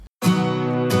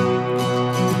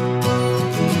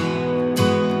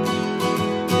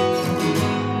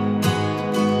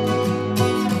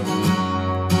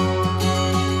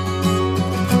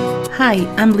Hi,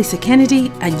 I'm Lisa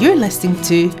Kennedy and you're listening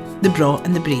to The Braw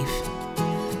and the Brave.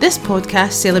 This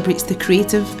podcast celebrates the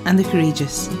creative and the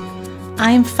courageous.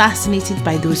 I am fascinated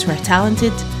by those who are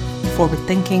talented,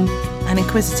 forward-thinking and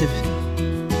inquisitive.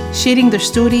 Sharing their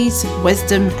stories,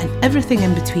 wisdom and everything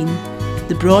in between,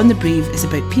 The Braw and the Brave is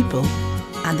about people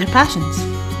and their passions.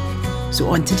 So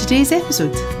on to today's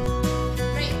episode.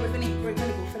 Right, we're gonna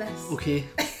go for this. Okay,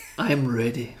 I am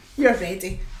ready. You're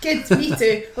ready. Good, me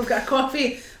too. We've got a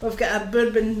coffee, we've got our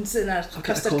bourbons and our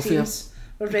custard creams.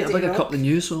 We're ready. I've got a couple of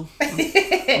news, so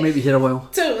I'll maybe here a while.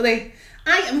 Totally.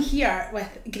 I am here with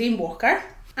Graeme Walker,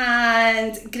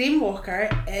 and Graeme Walker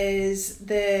is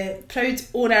the proud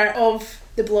owner of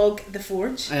the blog The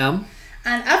Forge. I am.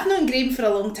 And I've known Graeme for a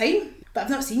long time, but I've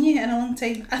not seen you in a long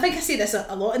time. I think I say this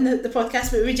a lot in the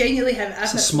podcast, but we genuinely have.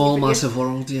 It's a small, massive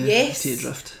world, yeah. Yes. Take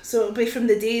drift. So it'll be from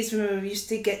the days when we used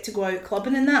to get to go out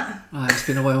clubbing and that. It's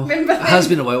been a while. Remember it has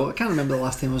been a while. I can't remember the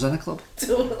last time I was in a club.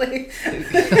 Totally.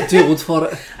 I'm too old for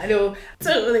it. I know,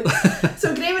 totally.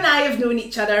 So Graeme and I have known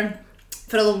each other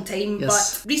for a long time,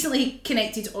 yes. But recently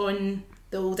connected on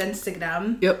the old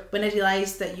Instagram. Yep. When I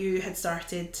realised that you had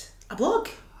started a blog.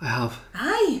 I have.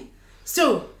 Aye.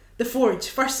 So, The Forge,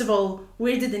 first of all,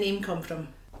 where did the name come from?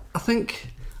 I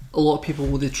think a lot of people,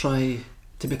 they try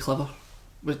to be clever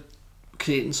with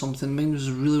creating something. Mine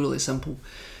was really, really simple.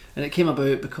 And it came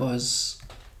about because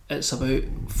it's about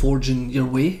forging your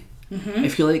way. Mm-hmm.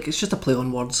 If you like, it's just a play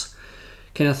on words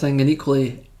kind of thing. And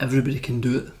equally, everybody can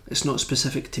do it. It's not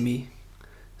specific to me.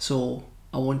 So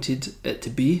I wanted it to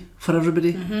be for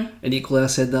everybody. Mm-hmm. And equally, I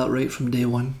said that right from day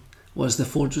one, was The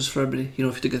Forge was for everybody. You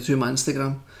know, if you go through my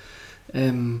Instagram.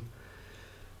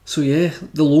 So yeah,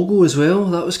 the logo as well,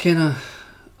 that was kind of,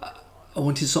 I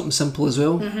wanted something simple as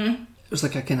well. Mm-hmm. It was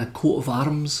like a kind of coat of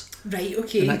arms. Right,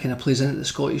 okay. And that kind of plays into the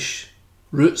Scottish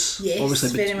roots. Yes, obviously,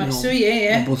 very much so, yeah.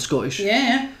 yeah. We're both Scottish.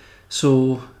 Yeah.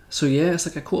 So yeah, it's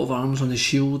like a coat of arms on the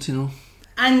shield, you know.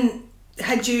 And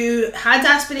had you had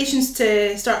aspirations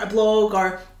to start a blog,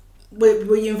 or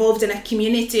were you involved in a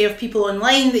community of people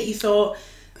online that you thought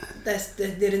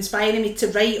they're inspiring me to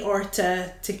write or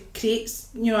to create,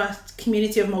 you know, a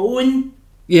community of my own?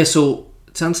 Yeah, so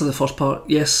to answer the first part,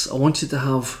 yes, I wanted to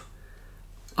have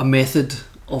a method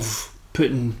of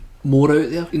putting more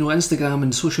out there. You know, Instagram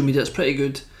and social media, it's pretty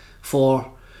good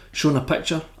for showing a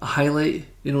picture, a highlight,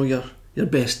 you know, your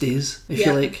best days, if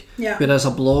you like. Yeah. Whereas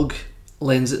a blog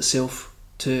lends itself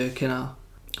to kind of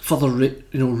further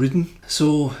reading.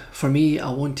 So for me,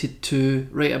 I wanted to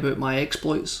write about my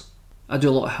exploits. I do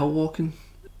a lot of hill walking,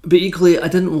 but equally I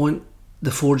didn't want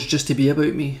The Forge just to be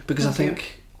about me, because I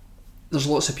think there's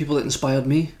lots of people that inspired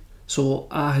me. So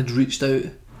I had reached out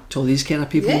to all these kind of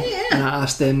people, and I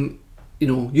asked them, you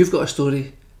know, you've got a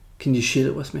story, can you share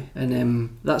it with me?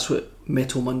 And that's what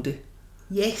Metal Monday.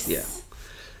 Yes. Yeah.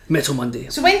 Metal Monday.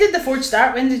 So when did The Forge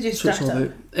start? When did you start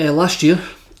it? Last year,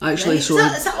 actually. Right. So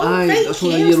is that all right? it's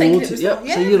only a year old. It's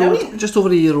a year brilliant. old, just over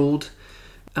a year old,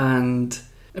 and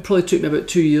it probably took me about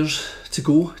 2 years to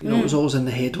go. You know, it was always in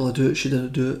the head, will I do it, should I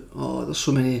do it? Oh, there's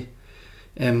so many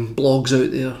blogs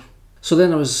out there. So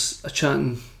then I was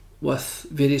chatting with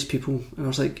various people, and I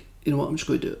was like, you know what, I'm just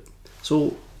going to do it.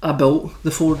 So I built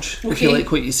The Forge. If you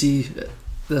like what you see at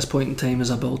this point in time,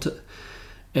 as I built it.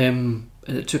 And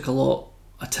it took a lot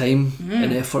of time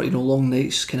and effort, you know, long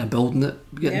nights kind of building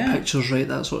it, getting pictures right,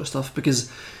 that sort of stuff,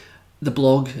 because the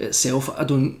blog itself, I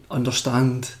don't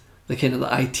understand the kind of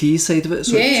the IT side of it,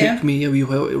 so it took me a wee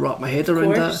while to wrap my head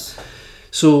around that.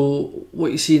 So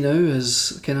what you see now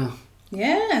is kind of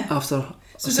after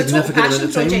so a significant amount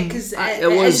of time. Because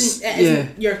it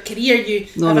isn't your career.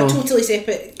 You have a totally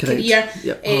separate career.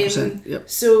 Yep, 100%. Yep.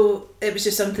 So it was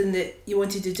just something that you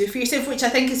wanted to do for yourself, which I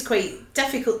think is quite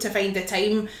difficult to find the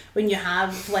time when you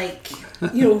have, like,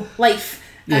 you know, life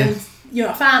and, you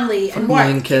know, a family and work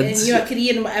and kids, you know, a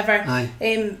career and whatever.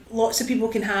 Aye. Lots of people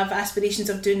can have aspirations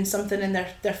of doing something in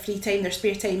their free time, their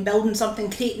spare time, building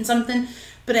something, creating something,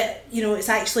 but it, you know, it's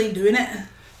actually doing it.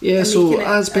 Yeah, so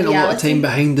I spent a lot of time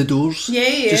behind the doors.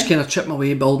 Just kind of chipped my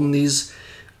way building these.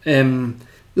 The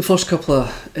first couple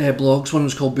of blogs, one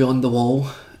was called Beyond the Wall,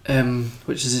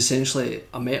 which is essentially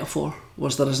a metaphor,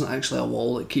 whereas there isn't actually a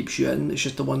wall that keeps you in, it's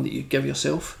just the one that you give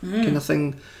yourself kind of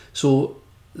thing. So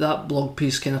that blog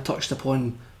piece kind of touched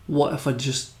upon, what if I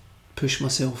just push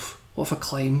myself, what if I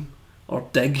climb or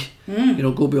dig, you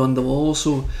know, go beyond the wall.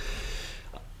 So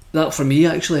that for me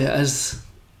actually is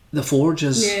The Forge,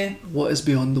 is what is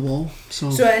beyond the wall. So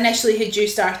initially had you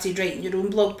started writing your own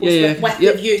blog posts with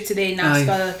the view to then ask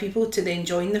other people to then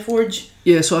join The Forge?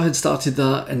 Yeah, so I had started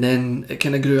that, and then it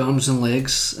kind of grew arms and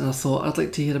legs, and I thought I'd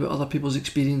like to hear about other people's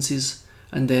experiences.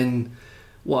 And then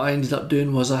what I ended up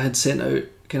doing was I had sent out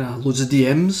kind of loads of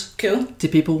DMs Cool. to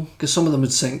people, because some of them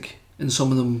would sync and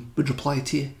some of them would reply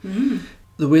to you. Mm.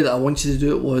 The way that I wanted to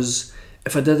do it was,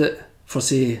 if I did it for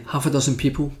say half a dozen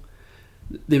people,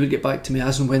 they would get back to me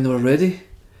as and when they were ready,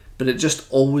 but it just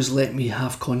always let me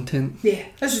have content. Yeah,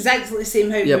 that's exactly the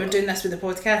same how we were doing this with the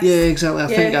podcast. Yeah, exactly. I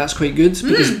think that's quite good,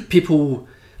 because people,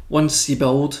 once you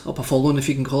build up a following, if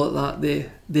you can call it that,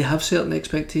 they have certain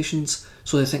expectations,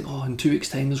 so they think, in 2 weeks'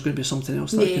 time there's going to be something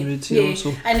else that I can read. You know,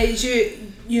 so. And it's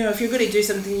you know, if you're going to do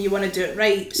something, you want to do it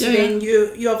right. So then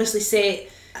you obviously set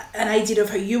an idea of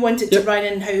how you want it to run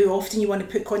and how often you want to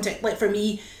put content. Like for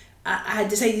me, I had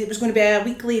decided it was going to be a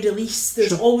weekly release.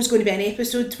 There's always going to be an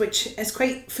episode, which is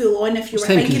quite full on if you were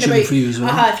thinking about for you as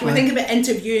well. If you were thinking about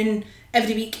interviewing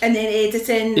every week and then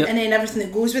editing and then everything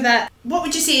that goes with that. What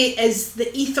would you say is the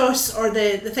ethos or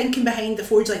the thinking behind the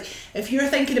Forge? Like, if you're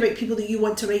thinking about people that you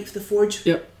want to write for the Forge,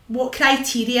 what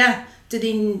criteria do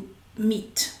they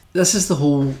meet? This is the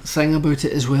whole thing about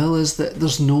it as well, is that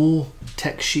there's no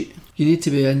tick sheet. You need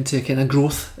to be into kind of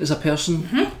growth as a person,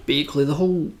 but equally the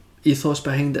whole ethos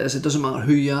behind it is it doesn't matter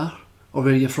who you are or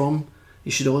where you're from,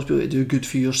 you should always be able to do good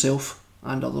for yourself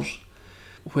and others.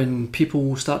 When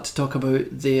people start to talk about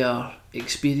their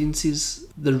experiences,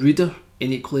 the reader,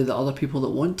 and equally the other people that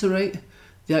want to write,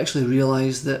 they actually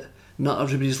realise that not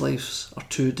everybody's lives are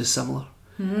too dissimilar.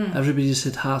 Everybody's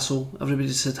had hassle,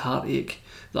 everybody's had heartache,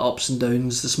 the ups and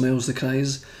downs, the smiles, the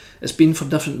cries. It's been for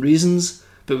different reasons,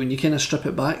 but when you kind of strip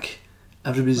it back,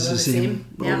 everybody's the same.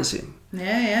 We're all the same.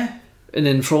 Yeah. And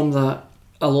then from that,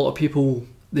 a lot of people,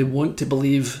 they want to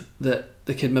believe that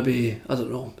they can maybe, I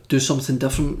don't know, do something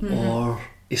different or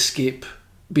escape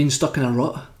being stuck in a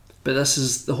rut. But this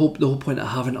is the whole point of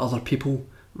having other people,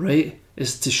 right,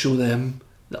 is to show them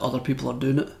that other people are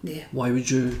doing it. Yeah. Why would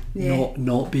you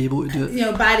not be able to do it? You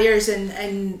know, barriers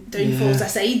and downfalls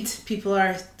aside, people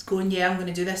are going, I'm going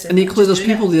to do this. And equally, there's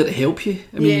people there to help you.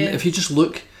 I mean, if you just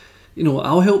look,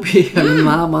 I'll help you. I mean,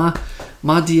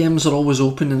 my DMs are always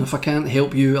open, and if I can't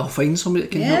help you, I'll find somebody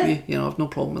that can help you. I have no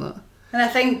problem with that. And I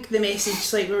think the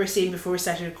message, like we were saying before we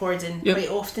started recording, quite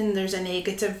often there's a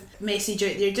negative message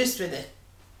out there just with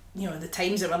the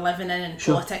times that we're living in and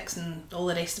politics and all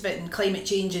the rest of it and climate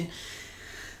change and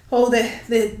all the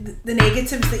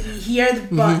negatives that you hear,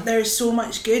 but there's so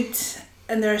much good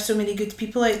and there are so many good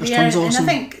people out there. And I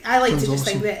think I like to just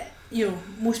think that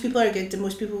most people are good and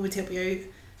most people would help you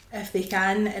out if they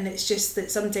can, and it's just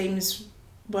that sometimes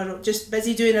we're just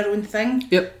busy doing our own thing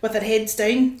with our heads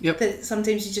down, that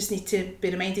sometimes you just need to be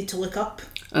reminded to look up.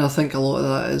 And I think a lot of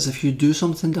that is if you do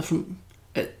something different,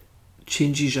 it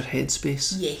changes your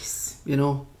headspace. Yes.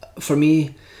 For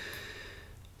me,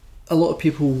 a lot of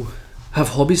people have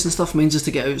hobbies and stuff. Mine's just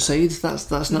to get outside.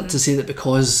 That's not to say that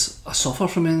because I suffer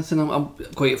from anything. I'm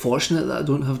quite fortunate that I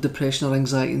don't have depression or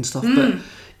anxiety and stuff, but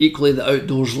equally the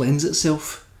outdoors lends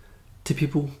itself to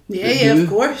people. Yeah, of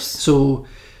course. So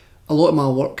a lot of my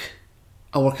work,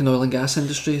 I work in the oil and gas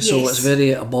industry, so it's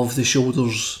very above the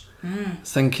shoulders,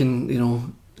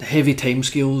 thinking, heavy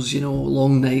timescales,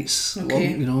 long nights,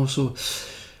 long, so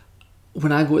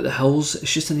when I go to the hills,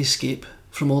 it's just an escape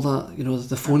from all that.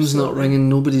 The phone's not ringing,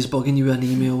 nobody's bugging you with an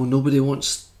email, nobody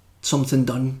wants something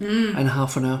done in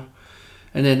half an hour,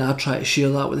 and then I try to share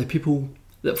that with the people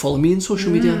that follow me on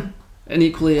social media, and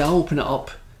equally I open it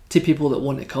up to people that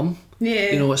want to come.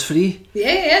 It's free.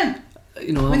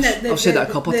 I've said that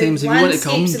a couple of times. If you want to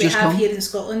come, just come. Here in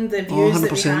Scotland, the views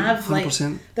that we have,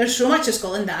 100%. There's so much of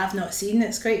Scotland that I've not seen.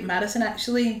 It's quite embarrassing,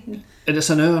 actually. And it's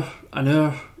an hour.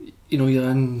 You're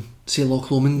in, say,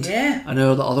 Loch Lomond. An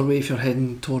hour the other way if you're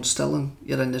heading towards Stirling.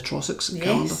 You're in the Trossachs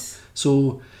calendar.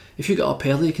 So if you get up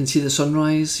early, you can see the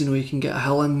sunrise. You can get a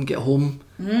hill in, get home,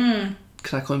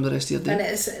 crack on with the rest of your day. And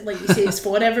it's like you say, it's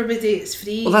for everybody. It's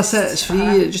free. Well, that's it. It's free.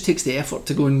 It just takes the effort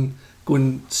to go and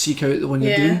seek out the one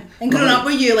you're doing. And growing up,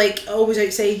 were you always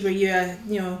outside? Were you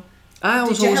I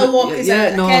was did you always hill walk as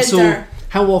a kid? So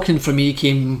hill walking for me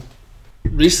came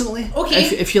recently. Okay.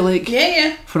 If you like.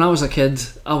 Yeah. When I was a kid,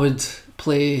 I would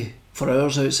play for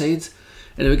hours outside,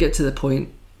 and it would get to the point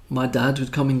my dad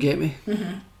would come and get me.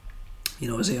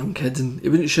 As a young kid, and he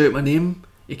wouldn't shout my name.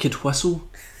 He could whistle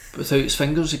without his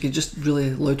fingers. He could just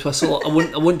really loud whistle.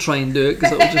 I wouldn't try and do it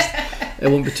because it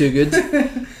won't be too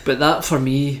good. But that for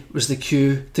me was the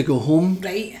cue to go home,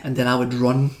 right? And then I would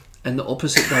run in the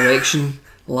opposite direction,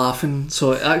 laughing.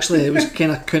 So it was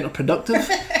kind of counterproductive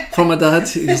for my dad.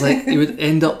 He would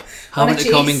end up having to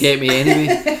come and get me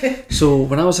anyway. So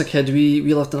when I was a kid, we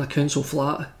lived in a council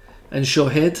flat in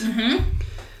Shawhead,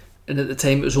 and at the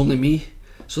time it was only me.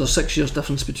 So there's 6 years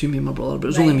difference between me and my brother, but it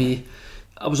was only me.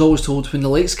 I was always told when the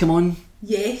lights come on,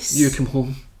 you come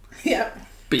home. Yeah.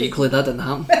 But equally that didn't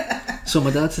happen. So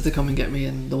my dad had to come and get me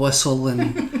and the whistle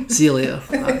and see you later.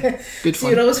 Good So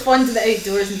fun. you're always fond of the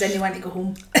outdoors and didn't want to go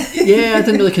home. Yeah, I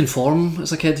didn't really conform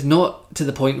as a kid. Not to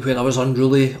the point where I was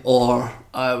unruly or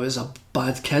I was a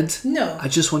bad kid. No. I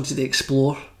just wanted to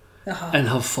explore and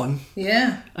have fun.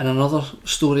 Yeah. And another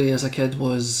story as a kid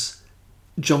was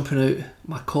jumping out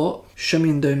my cot,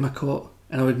 shimmying down my cot,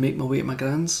 and I would make my way to my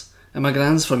gran's. And my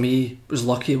gran's, for me, was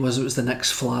lucky was it was the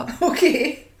next flat.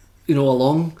 Okay.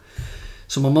 Along.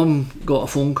 So my mum got a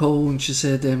phone call and she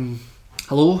said,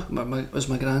 hello, it was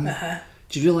my gran.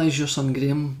 Do you realise your son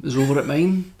Graeme is over at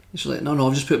mine? And she's like, no,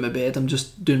 I've just put him in bed, I'm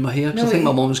just doing my hair. Because I think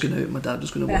my mum was going out and my dad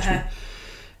was going to watch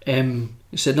me.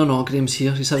 He said, no, Graeme's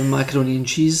here, he's having macaroni and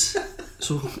cheese.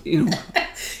 So,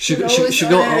 she got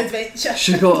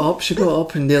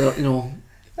up and there,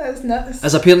 That's nuts.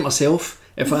 as a parent myself,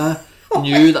 if I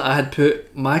knew that I had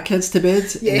put my kids to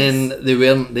bed and then they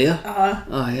weren't there,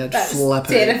 I'd flip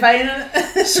terrifying,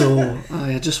 out. So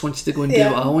I just wanted to go and do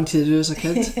what I wanted to do as a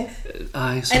kid. So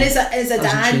and as a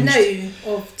dad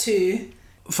now of two,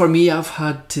 for me, I've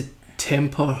had to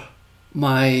temper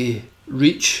my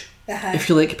reach, if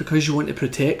you like, because you want to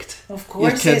protect of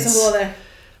course, your kids.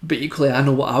 But equally, I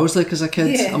know what I was like as a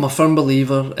kid. Yeah. I'm a firm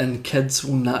believer in kids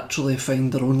will naturally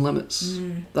find their own limits.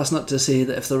 That's not to say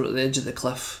that if they're at the edge of the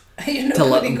cliff to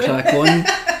let them crack on.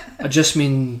 I just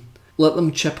mean let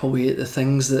them chip away at the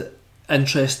things that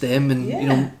interest them.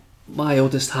 And my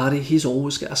eldest Harry, he's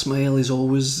always got a smile. He's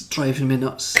always driving me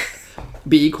nuts.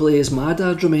 But equally, as my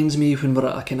dad reminds me when we're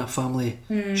at a kind of family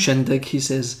shindig, he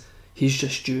says he's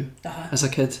just you as a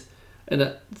kid.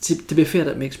 And to be fair,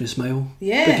 it makes me smile.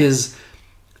 Yeah. Because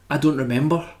I don't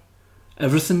remember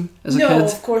everything as a kid. No,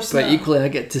 of course but not. equally I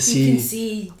get to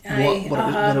see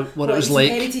what it was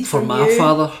like for my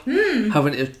father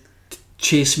having to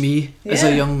chase me as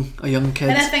a young kid.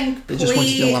 And I think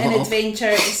play and adventure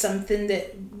is something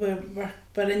that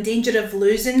we're in danger of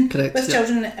losing. Correct, with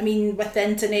children. I mean, with the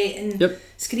internet and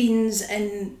screens,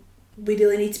 and we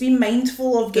really need to be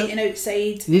mindful of getting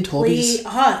outside. You need play,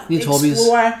 hobbies.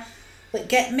 Explore, like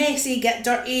get messy, get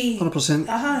dirty.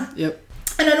 100%. Yep.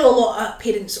 And I know a lot of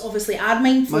parents obviously are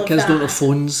mindful of that. My kids don't have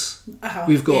phones.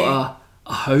 We've got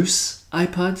a house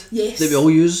iPad that we all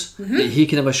use that he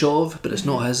can have a shot of, but it's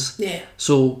not his. Yeah.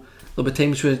 So there'll be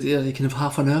times where you can have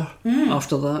half an hour.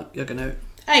 After that, you're going out.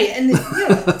 Aye, and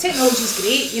technology's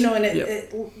great, and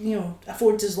it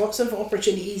affords us lots of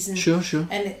opportunities, and sure,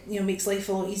 and it makes life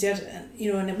a lot easier,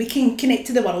 and we can connect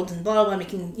to the world and blah blah. We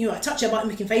can a touch a button,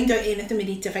 we can find out anything we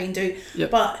need to find out. Yep.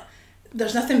 But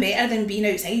there's nothing better than being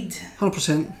outside.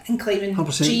 100%. And climbing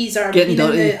 100%. trees or getting being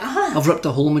dirty. in the... I've ripped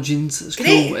a hole in my jeans. It's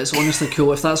cool. It's honestly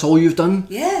cool. If that's all you've done,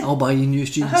 I'll buy you new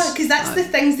jeans. Because that's the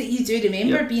things that you do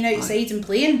remember, being outside and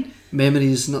playing.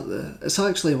 Memories, it's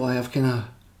actually why I've kind of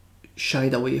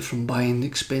shied away from buying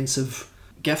expensive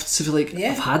gifts, if you like.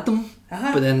 I've had them,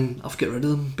 but then I've got rid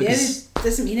of them. Because it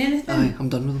doesn't mean anything. I'm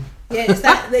done with them. Yeah, it's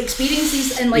that the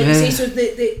experiences, and like you say, so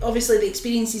the obviously the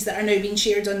experiences that are now being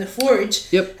shared on the Forge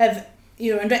have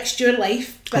enriched your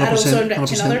life, but are also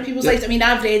enriching 100%. Other people's lives. I mean,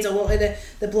 I've read a lot of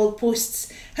the blog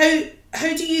posts. How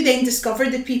do you then discover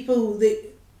the people that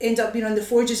end up being on the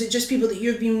Forge? Is it just people that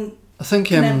you've been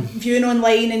viewing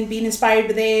online and being inspired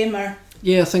by them, or?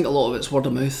 Yeah, I think a lot of it's word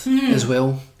of mouth as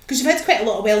well. Because you've had quite a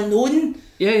lot of well-known,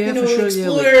 for sure,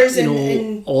 explorers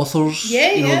and authors.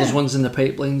 There's ones in the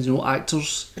pipelines,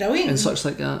 actors, brilliant, and such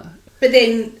like that. But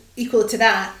then, equal to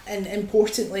that, and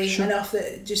importantly enough,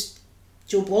 that just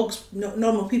Joe blogs,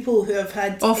 normal people who have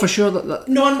had for sure that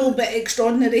normal but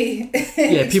extraordinary.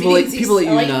 people like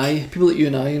you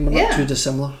and I, and we're not too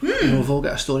dissimilar. We've all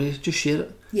got a story. Just share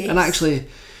it. Yes. And actually,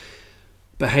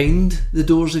 behind the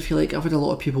doors, if you like, I've had a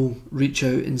lot of people reach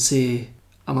out and say,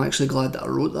 I'm actually glad that I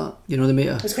wrote that. They might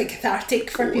have... It's quite cathartic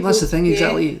for people. That's the thing,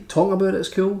 exactly. Talking about it is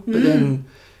cool, but then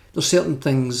there's certain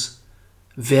things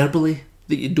verbally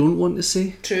that you don't want to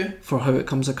say. True. For how it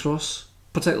comes across,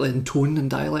 particularly in tone and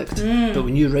dialect. But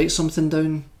when you write something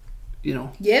down,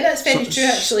 Yeah, that's very true,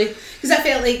 actually. Because I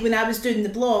felt like when I was doing the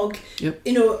blog,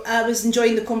 I was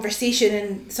enjoying the conversation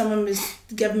and someone was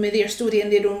giving me their story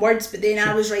in their own words, but then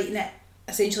I was writing it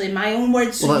essentially in my own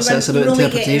words. Well, that's about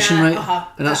interpretation, right?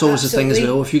 And that's always the thing as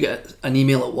well. If you get an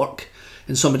email at work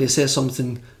and somebody says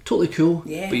something totally cool,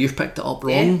 but you've picked it up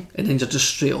wrong, and then you're just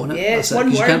straight on it. Yeah, that's it's one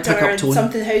word, you can't pick or up tone.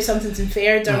 How something's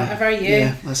inferred or whatever.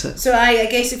 Yeah, that's it. So I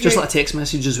guess if just like a text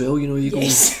message as well, you go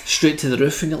straight to the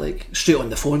roof and you're like straight on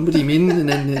the phone. What do you mean? And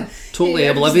then totally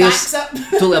oblivious.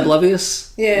 Totally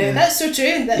oblivious. Yeah, that's so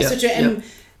true. That's so true. And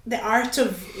the art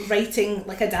of writing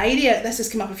like a diary, this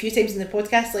has come up a few times in the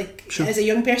podcast, as a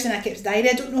young person I kept a diary.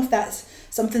 I don't know if that's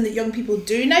something that young people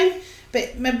do now,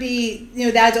 But maybe,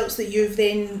 the adults that you've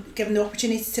then given the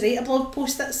opportunity to write a blog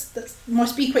post, that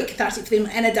must be quite cathartic for them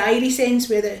in a diary sense,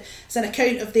 where it's an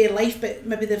account of their life, but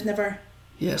maybe they've never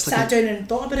sat down and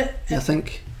thought about it. Yeah, I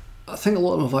think a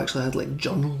lot of them have actually had like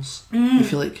journals. I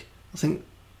think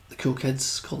the cool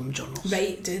kids call them journals.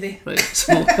 Right, do they? Right,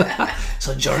 so it's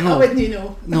a journal. How wouldn't you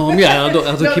know? No, yeah, I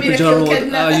don't keep a journal. Cool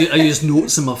kid, I use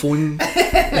notes on my phone.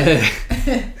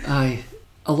 Aye,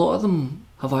 a lot of them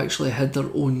have actually had their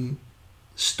own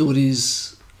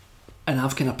stories, and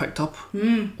I've kind of picked up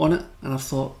on it, and I've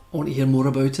thought, I want to hear more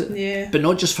about it. Yeah. But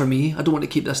not just for me. I don't want to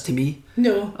keep this to me.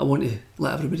 No. I want to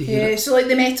let everybody hear it. So like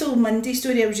the Metal Monday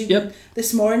story I was reading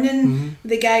this morning,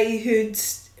 the guy who'd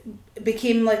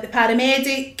became like the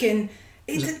paramedic, and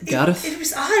Gareth. It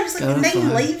was like Gareth,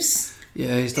 9 lives.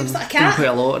 Yeah, he's done, like done quite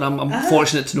a lot, and I'm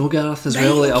fortunate to know Gareth as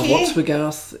well. Like, I've worked with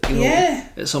Gareth,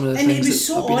 at some of the and things. And he was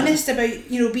so honest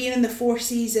about being in the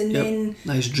forces, and then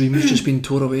his dream has just been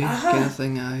tore away, kind of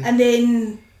thing. Aye. And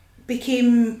then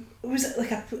became, was it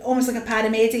like almost like a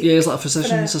paramedic? Yeah, he's like a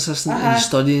physician's assistant and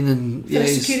studying, and for a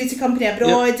security company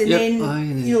abroad, and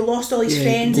then lost all his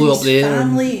friends and his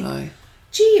family. Aye.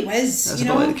 Gee whiz, that's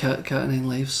about like the cat and 9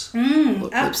 lives.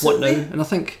 Absolutely. What now? And I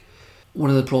think one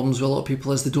of the problems with a lot of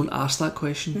people is they don't ask that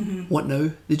question. What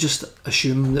now? They just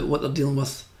assume that what they're dealing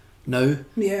with now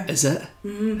is it,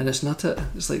 and it's not it.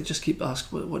 It's like, just keep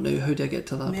asking, what now? How do I get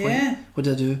to that point? What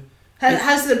do I do?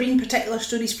 Has there been particular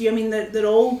stories for you? I mean, they're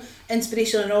all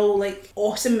inspirational and all like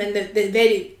awesome, and the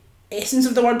very essence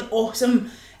of the word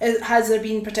awesome. Has there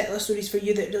been particular stories for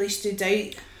you that really stood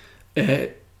out?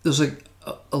 There's like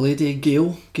a lady,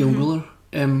 Gail Muller.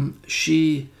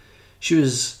 She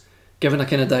was given a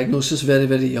kind of diagnosis very,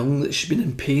 very young that she'd been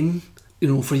in pain,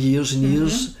 for years and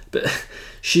years, but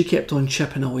she kept on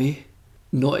chipping away,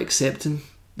 not accepting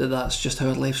that that's just how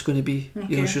her life's going to be.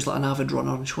 She was like an avid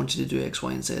runner and she wanted to do X,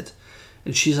 Y and Z,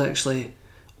 and she's actually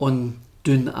on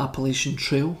doing the Appalachian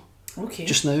Trail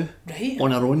just now,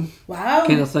 on her own,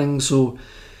 kind of thing. So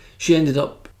she ended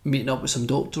up meeting up with some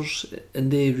doctors, and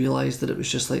they realised that it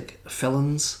was just like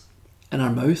fillings in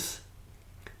her mouth,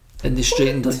 and they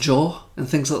straightened her jaw and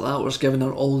things like that, was giving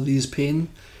her all these pain.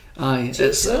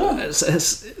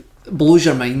 It blows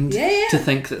your mind to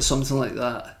think that something like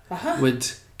that would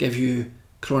give you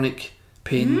chronic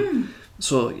pain.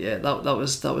 So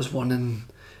that was one, and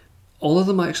all of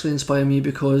them actually inspire me,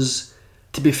 because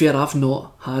to be fair, I've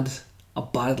not had a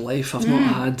bad life. I've not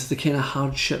had the kind of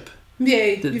hardship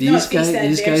that these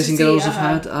guys and girls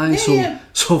have had.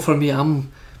 So for me,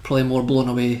 I'm probably more blown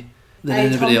away than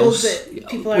anybody else.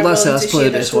 That's probably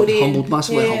the best word. Humbled,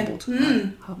 massively humbled.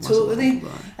 Totally.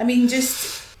 I mean,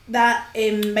 just that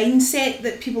mindset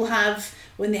that people have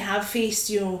when they have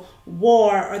faced,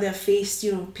 war, or they've faced,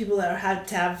 people that are had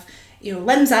to have,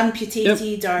 limbs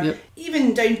amputated, or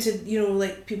even down to,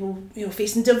 like people,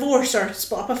 facing divorce or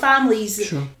split up of families.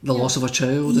 Sure. The loss of a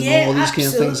child and all these kind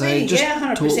of things.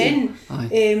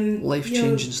 100%.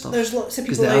 Life-changing stuff. There's lots of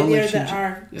people out there that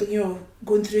are,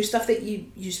 going through stuff that you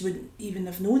just wouldn't even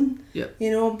have known.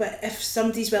 But if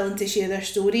somebody's willing to share their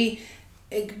story,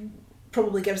 it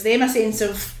probably gives them a sense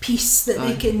of peace that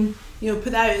they can,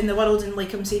 put that out in the world, and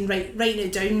like I'm saying, writing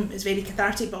it down is very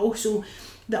cathartic, but also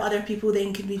that other people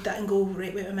then can read that and go,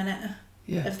 right, wait a minute.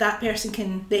 If that person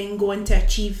can then go on to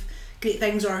achieve great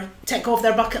things, or tick off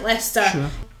their bucket list, or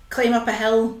climb up a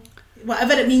hill,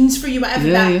 whatever it means for you,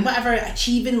 whatever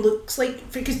achieving looks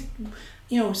like, because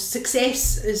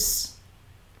success is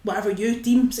whatever you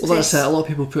deem success. Well, that's it. A lot of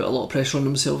people put a lot of pressure on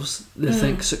themselves. They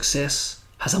think success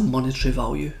has a monetary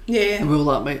value. And well,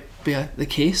 that might be the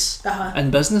case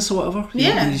in business or whatever.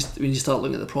 When you start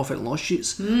looking at the profit and loss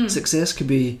sheets, success could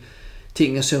be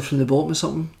taking yourself from the bottom of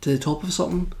something to the top of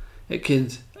something. It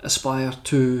could aspire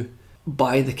to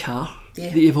buy the car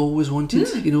that you've always wanted,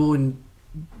 and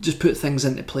just put things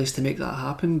into place to make that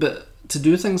happen. But to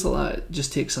do things like that, it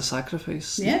just takes a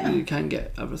sacrifice. You can't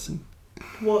get everything.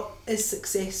 What is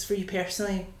success for you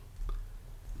personally?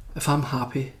 If I'm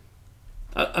happy,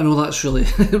 I know that's really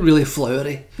really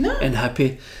flowery and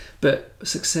happy, but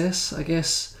success, I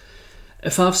guess,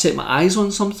 if I've set my eyes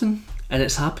on something and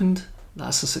it's happened,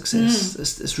 that's a success.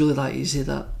 It's really that easy.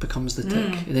 That becomes the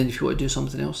tick. And then if you want to do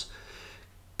something else,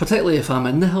 particularly if I'm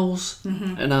in the hills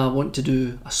and I want to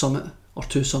do a summit or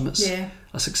 2 summits,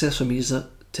 a success for me is that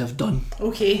to have done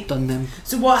them.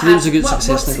 So what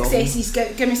successes?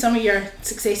 Give me some of your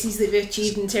successes that you've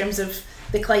achieved in terms of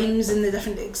the climbs and the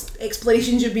different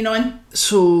explorations you've been on.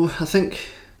 So I think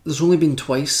there's only been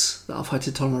twice that I've had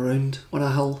to turn around on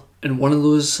a hill, and one of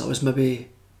those I was maybe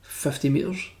 50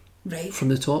 metres from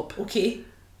the top.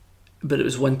 but it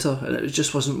was winter and it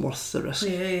just wasn't worth the risk.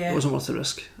 Yeah. It wasn't worth the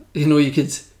risk. You know, you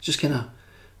could just kind of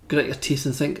grit your teeth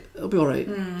and think it'll be alright.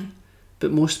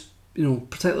 But most, you know,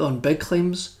 particularly on big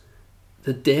climbs,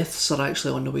 the deaths are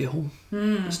actually on the way home.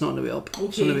 It's not on the way up. Okay.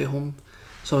 It's on the way home.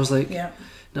 So I was like, now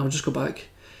we'll just go back.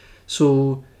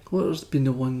 So what has been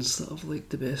the ones that I've liked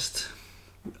the best?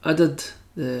 I did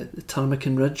the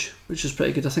Tarmacan Ridge, which is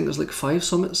pretty good. I think there's like 5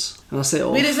 summits, and I set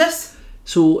off. Where is this?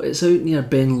 So it's out near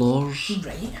Ben Lawers.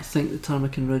 Right. I think the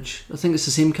Tarmacan Ridge. I think it's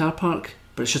the same car park,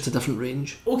 but it's just a different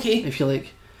range. Okay. If you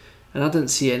like. And I didn't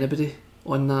see anybody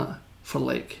on that for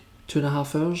like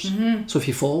 2.5 hours. So if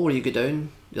you fall or you go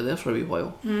down, you're there for a wee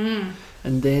while.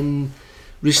 And then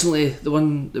recently, the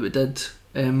one that we did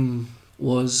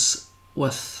was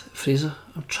with Fraser.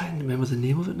 I'm trying to remember the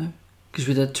name of it now, because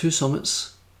we did 2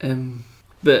 summits.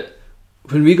 But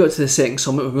when we got to the second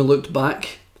summit, when we looked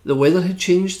back, the weather had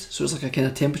changed, so it was like a kind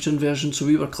of temperature inversion. So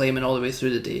we were climbing all the way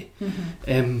through the day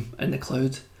in the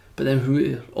cloud. But then when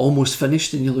we were almost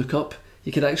finished and you look up,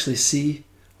 you could actually see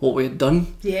what we had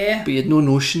done. Yeah. But you had no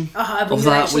notion of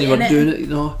that when you were doing it, you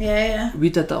know. Yeah. We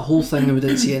did that whole thing and we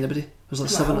didn't see anybody. It was like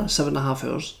 7.5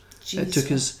 hours. Jeez. It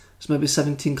took us, it's maybe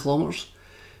 17 kilometres.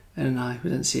 And we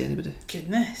didn't see anybody.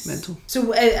 Goodness. Mental.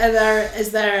 So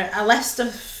is there a list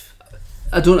of...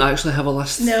 I don't actually have a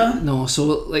list. No. So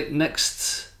like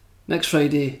next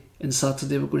Friday and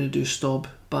Saturday we're going to do Stob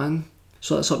Ban.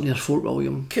 So that's up near Fort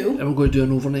William. Cool. And we're going to do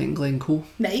an overnight in Glencoe.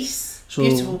 Nice. So,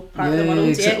 beautiful part of the world,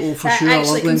 exactly. Oh, for sure. That I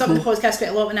actually love comes up in the Glencoe. podcast quite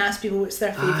a lot when I ask people what's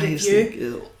their favourite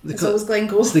view. It's always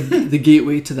Glencoe. It's the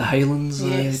gateway to the Highlands,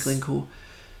 yes. Glencoe.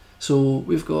 So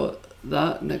we've got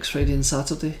that next Friday and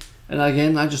Saturday. And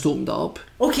again, I just opened it up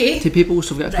to people,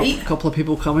 so we've got a couple of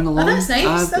people coming along. Oh, that's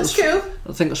nice, that's cool.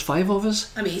 I think there's 5 of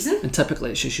us. Amazing. And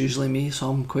typically it's just usually me,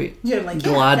 so I'm quite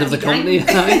glad of the company.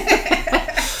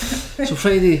 So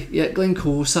Friday,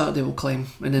 Glencoe, Saturday we'll climb,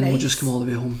 and then we'll just come all the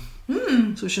way home.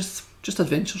 So it's just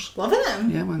adventures. Loving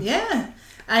it. Yeah, man. Yeah.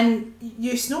 And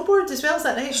you snowboard as well, is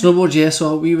that right? Snowboard, yeah.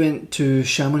 So we went to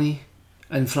Chamonix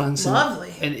in France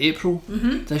in April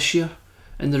this year.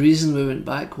 And the reason we went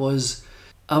back was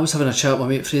I was having a chat with my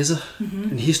mate Fraser,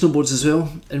 and he snowboards as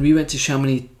well. And we went to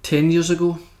Chamonix 10 years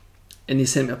ago, and he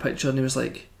sent me a picture and he was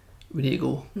like, we need to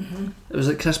go. It was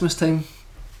like Christmas time.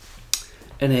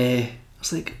 And I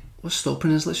was like, what's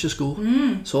stopping us? Let's just go.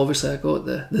 So obviously I got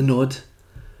the nod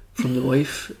from the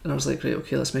wife, and I was like, right,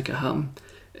 okay, let's make it happen.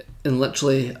 And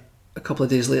literally a couple of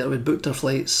days later we'd booked our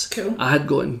flights. Cool. I had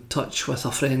got in touch with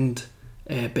a friend,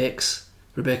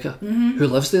 Rebecca, who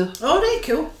lives there. Oh, right,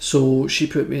 cool. So she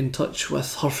put me in touch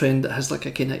with her friend that has like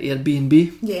a kind of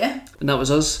Airbnb. Yeah. And that was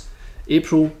us.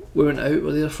 April, we went out, we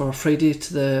were there for Friday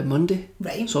to the Monday.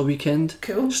 Right. So a weekend.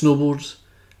 Cool. Snowboards,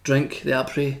 drink, the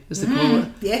après, as they call it.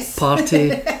 Yes.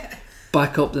 Party.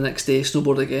 Back up the next day,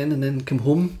 snowboard again, and then come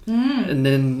home. And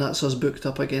then that's us booked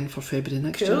up again for February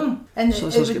next year. Cool. And so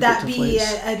would that be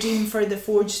a dream for the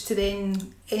Forge to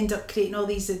then end up creating all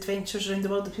these adventures around the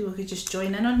world that people could just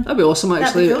join in on? That'd be awesome,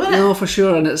 actually. That'd be cool, for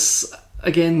sure. And it's,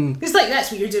 again... It's like that's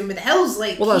what you're doing with the hills.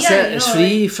 Like, well, that's here, it. It's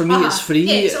free. For me, it's free.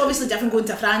 Yeah, it's obviously different going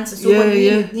to France and so on.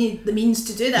 You need the means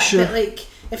to do that. Sure. But like,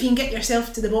 if you can get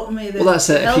yourself to the bottom of the well, that's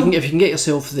it. hill, If you can get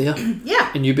yourself there,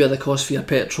 and you bear the cost for your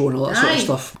petrol and all that sort of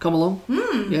stuff, come along.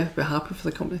 Yeah, be happy for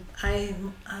the company.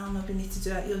 I'll maybe need to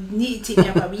do it. You'll need to take me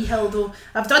up a wee hill though.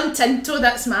 I've done Tinto.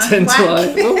 That's my Tinto.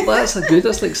 Well, that's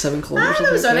that's like 7 kilometres.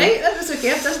 That was alright. That was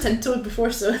okay. I've done Tinto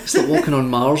before, so it's like walking on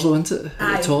Mars though, isn't it?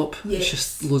 At the top, it's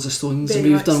just loads of stones. Very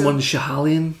and we've done so. one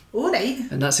Schiehallion. Oh right.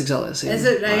 And that's exactly the same. Is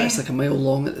it right? It's like a mile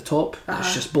long at the top.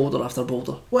 It's just boulder after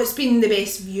boulder. What's been the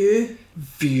best view?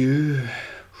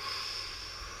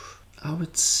 I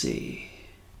would say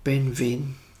Ben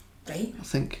Vane. Right. I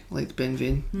think liked Ben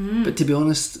Vane. But to be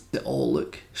honest, they all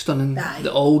look stunning. Aye. They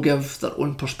all give their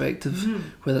own perspective,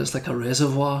 whether it's like a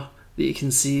reservoir that you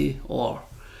can see, or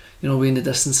way in the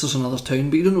distance there's another town,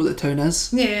 but you don't know what the town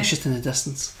is. Yeah. It's just in the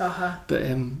distance. But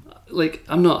I'm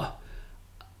not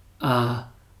a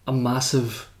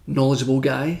massive knowledgeable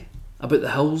guy about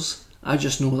the hills. I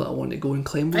just know that I want to go and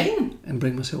climb them and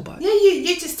bring myself back. Yeah,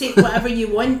 you just take whatever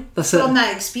you want from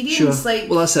that experience. Sure. Like,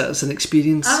 well, that's it. It's an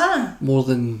experience more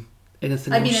than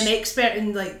anything else. I mean, an expert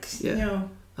in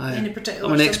any particular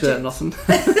I'm an expert at subject. nothing.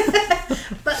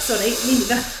 That's alright, me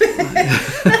neither.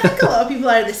 I think a lot of people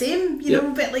are the same, you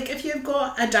know, but like if you've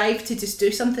got a drive to just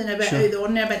do something a bit out of the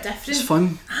ordinary, a bit different. It's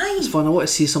fun. Aye. It's fun. I want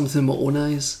to see something with my own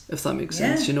eyes, if that makes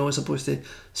sense, as opposed to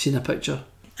seeing a picture.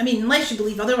 I mean, unless you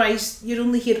believe otherwise, you're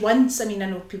only here once. I mean, I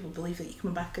know people believe that you're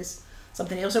coming back as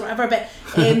something else or whatever, but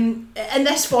in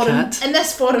this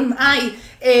forum, aye.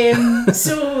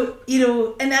 So,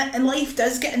 and life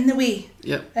does get in the way.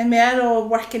 Yep. And we are all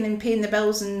working and paying the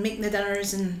bills and making the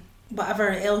dinners and whatever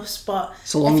else, but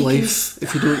it's a long life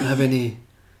if you don't have any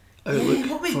outlook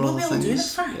what we for other all things. doing it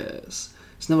for? Yeah,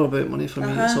 it's never about money for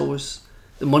me. It's always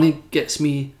the money gets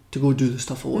me to go do the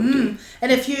stuff I want to do.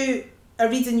 And if you are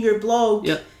reading your blog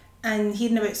Yep. and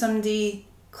hearing about somebody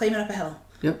climbing up a hill,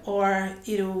 Yep. or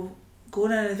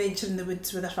going on an adventure in the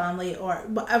woods with their family, or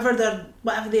whatever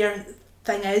their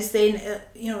thing is, then it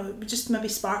would just maybe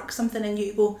spark something in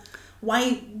you to go,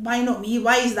 why not me?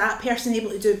 Why is that person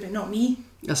able to do it but not me?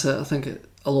 That's it. I think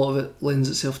a lot of it lends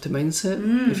itself to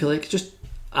mindset, if you like. Just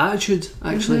attitude,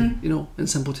 actually, in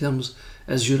simple terms,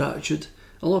 is your attitude.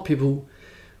 A lot of people,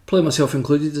 probably myself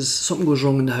included, is something goes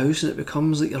wrong in the house and it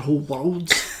becomes like your whole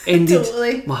world's ended.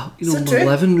 Totally. My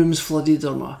living room's flooded,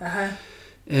 or my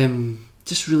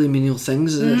just really menial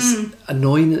things, and it's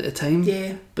annoying at the time.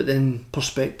 Yeah. But then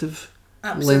perspective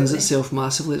lends itself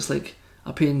massively. It's like,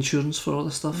 I pay insurance for all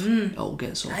this stuff. It'll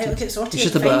get sorted. It'll get sorted. It's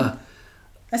just a bit of,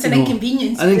 it's an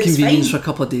inconvenience. An inconvenience for a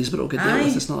couple of days, but it'll get dealt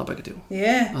with. It's not a big deal.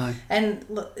 Yeah. Aye. And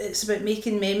look, it's about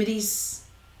making memories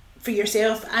for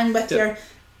yourself and with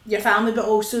your family, but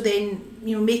also then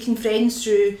making friends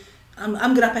through. I'm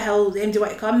going up a hill. Do you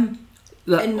want to come?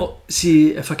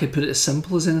 See, if I could put it as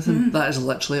simple as anything, that is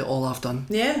literally all I've done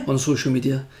on social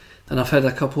media. And I've had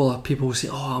a couple of people say,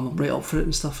 "Oh, I'm right up for it"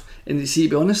 and stuff. And you see, to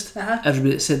be honest,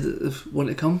 everybody that said that they've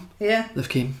wanted to come, they've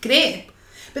came. Great.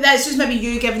 But that's just maybe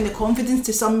you giving the confidence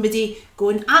to somebody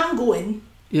going, I'm going,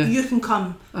 you can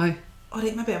come. Aye.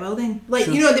 Alright, maybe I will then. Like,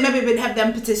 they maybe wouldn't have the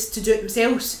impetus to do it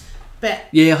themselves, but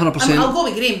 100%. I'll go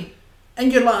with Graeme.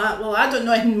 And you're like, well, I don't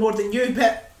know anything more than you,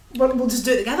 but we'll just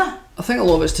do it together. I think a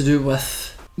lot of it's to do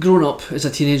with growing up as a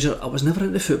teenager. I was never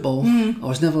into football. I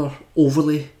was never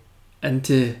overly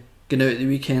into going out at the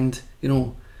weekend,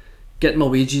 getting my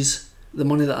wages. The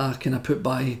money that I kind of put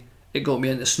by, it got me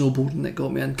into snowboarding, it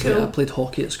got me into, I played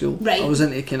hockey at school. Right. I was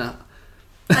into kind of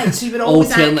so you were always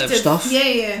alternative active stuff.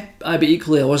 Yeah. But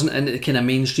equally I wasn't into the kind of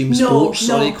mainstream sports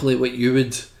or equally what you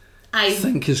would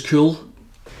think is cool.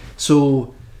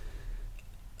 So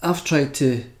I've tried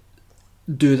to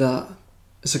do that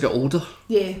as I get older.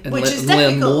 Yeah, and which is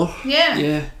learn difficult. more.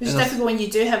 Yeah. It's difficult when you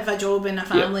do have a job and a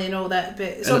family and all that, but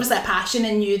it's obviously a passion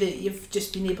in you that you've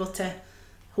just been able to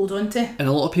hold on to. And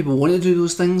a lot of people want to do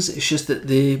those things, it's just that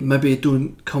they maybe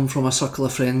don't come from a circle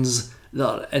of friends that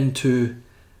are into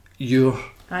your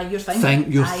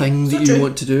thing that you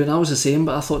want to do. And I was the same,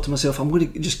 but I thought to myself, I'm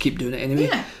going to just keep doing it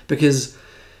anyway, because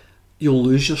you'll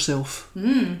lose yourself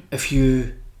if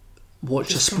you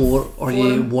watch a sport or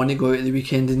you want to go out at the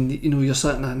weekend and you're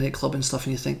sitting at a nightclub and stuff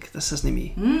and you think, this isn't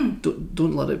me.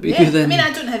 Don't let it be you then. I mean,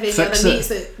 I don't have any other mates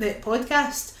that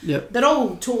podcast. They're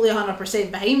all totally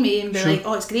 100% behind me and be like,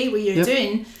 oh, it's great what you're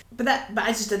doing, but I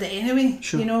just did it anyway.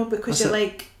 Because you're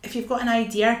like, if you've got an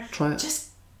idea, try it. Just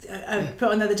I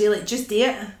put on the other day, like, just do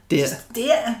it. Just do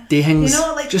it. Day-hings.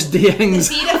 Just day-hings.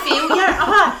 The fear of failure.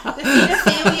 The fear of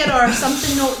failure or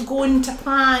something not going to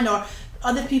plan or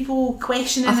other people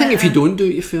questioning it. I think if you don't do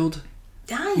it, you failed.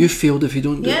 Aye. You failed if you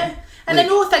don't do it. And I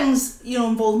know things,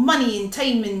 involve money and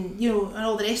time and, and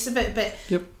all the rest of it, but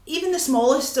even the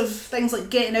smallest of things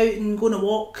like getting out and going to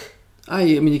walk.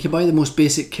 Aye, I mean, you can buy the most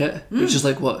basic kit, which is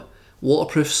like what?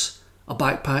 Waterproofs, a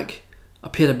backpack, a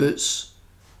pair of boots,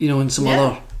 and some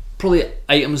other probably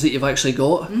items that you've actually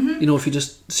got, if you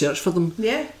just search for them.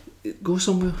 Yeah. Go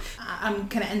somewhere. I'm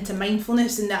kind of into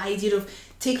mindfulness and the idea of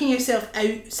taking yourself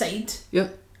outside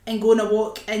and going a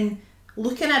walk and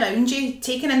looking around you,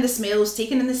 taking in the smells,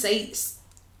 taking in the sights,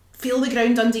 feel the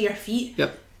ground under your feet.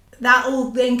 That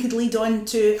all then could lead on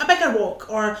to a bigger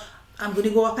walk, or I'm going to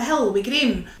go up a hill with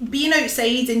Graeme. Being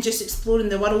outside and just exploring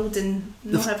the world and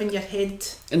not having your head.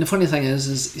 And the funny thing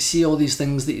is you see all these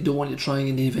things that you don't want to try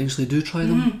and you eventually do try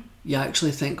them. You actually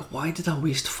think, why did I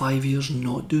waste 5 years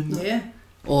not doing that? Yeah.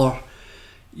 Or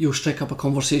you'll strike up a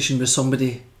conversation with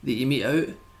somebody that you meet out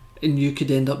and you could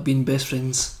end up being best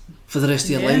friends for the rest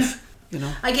of your life.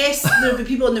 I guess there'll be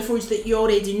people in the forge that you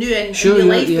already knew in your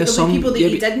life, but there'll be people that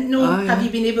you didn't know. Have you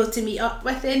been able to meet up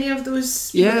with any of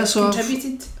those people that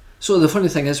contributed? So the funny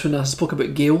thing is, when I spoke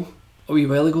about Gail a wee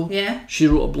while ago, she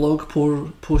wrote a blog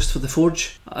post for the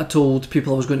forge. I told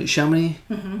people I was going to Chamonix.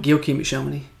 Gail came to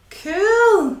Chamonix.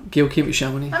 Cool. Gail came to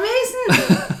Chamonix.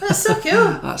 Amazing. That's so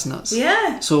cool. That's nuts.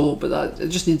 Yeah. So, but it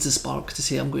just needs a spark to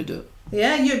say I'm going to do it.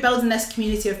 Yeah, you're building this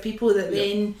community of people that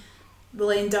then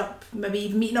will end up maybe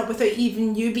meeting up without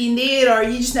even you being there, or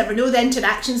you just never know the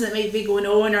interactions that might be going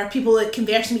on, or people that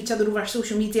converse with each other over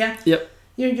social media.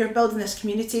 you're building this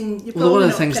community, and you're Well, one of the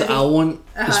not things that privy. I want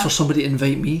is for somebody to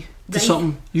invite me to Right.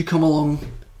 something. You come along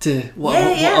to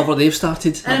whatever they've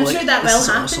started. And I'm like, sure that this will is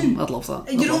happen. awesome. I'd love that.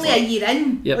 And you're only a year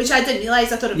in, Yep. which I didn't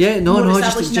realise. I thought it was Yeah, no, more no,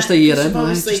 established just than a that, year because in, aye,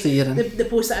 obviously just a year in. The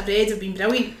posts that I've read have been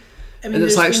brilliant. I mean, And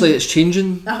it's there's actually, been- it's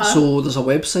changing. Uh-huh. So there's a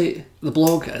website. The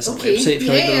blog is a Okay, website. If you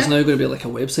like, yeah, there's yeah. now going to be like a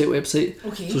website. Okay.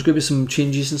 So there's going to be some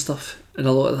changes and stuff. And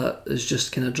a lot of that is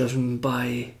just kind of driven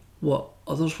by what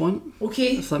others want,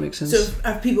 Okay. if that makes sense. So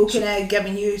are people kind of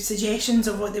giving you suggestions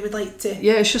of what they would like to...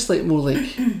 Yeah, it's just like more like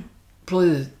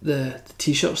probably the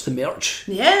t-shirts, the merch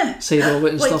Yeah. side of it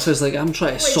and Which- stuff is like, I'm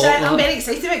trying to Which sort I'm that. very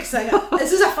excited about, because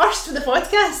this is a first for the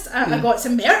podcast. I got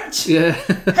some merch. Yeah.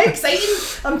 How exciting.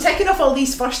 I'm ticking off all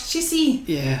these firsts, you see.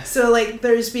 Yeah. So, like,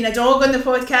 there's been a dog on the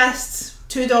podcast.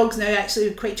 2 dogs now,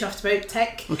 actually, quite chuffed about.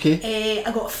 Tick. Okay.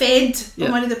 I got fed Yeah.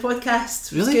 on one of the podcasts.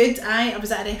 It was Really? good. I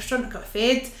was at a restaurant, I got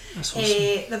fed. That's awesome.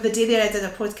 The other day there I did a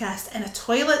podcast in a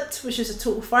toilet, which was a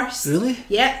total first. Really?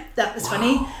 Yeah, that was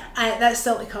funny. That's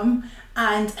still to come.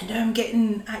 And now I'm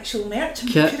getting actual merch. I'm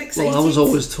pretty excited. Well, I was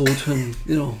always told when,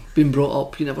 being brought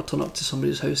up, you never turn up to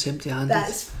somebody's house empty-handed.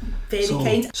 That's very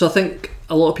kind. So I think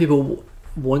a lot of people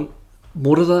want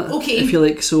more of that. Okay. I feel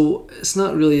like, so it's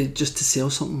not really just to sell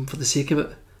something for the sake of it.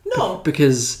 No.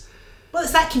 Because Well,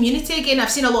 it's that community again.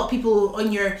 I've seen a lot of people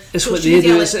on your it's social what they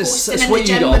media, do. like, It's posting it's in what the you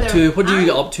gym get with up their- to. What do you Aye.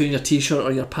 get up to in your t-shirt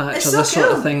or your patch It's or so this sort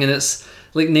cool. of thing? And it's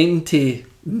like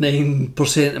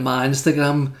 99% of my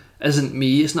Instagram isn't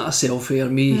me. It's not a selfie or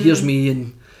me. Here's me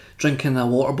and drinking a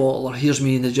water bottle, or here's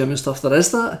me in the gym and stuff. There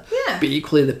is that. Yeah. But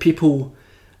equally, the people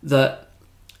that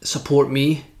support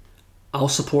me, I'll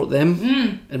support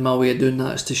them. And my way of doing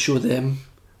that is to show them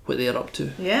what they're up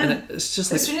to. Yeah. And it's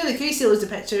just like, It's really cool. You see loads of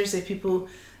pictures of people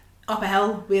up a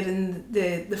hill wearing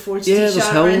the Forge yeah, t-shirt.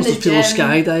 there's or in hills, the there's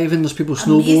people gym. skydiving, there's people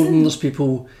snowboarding, Amazing. there's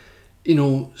people,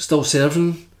 still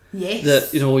serving. Yes.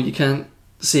 That you can't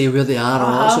say where they are or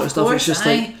all that sort of stuff. course, It's just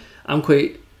aye. like, I'm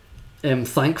quite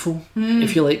thankful,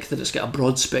 if you like, that it's got a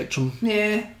broad spectrum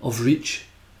Yeah. of reach.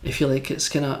 If you like, it's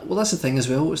kind of, well, that's the thing as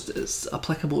well, it's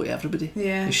applicable to everybody.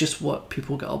 Yeah. It's just what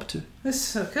people get up to. That's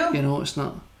so cool. It's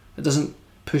not, it doesn't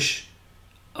push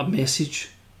a message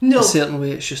No. a certain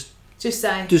way. It's just Just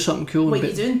do something cool What and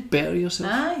you doing? better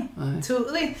yourself. Aye, Aye.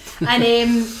 totally. And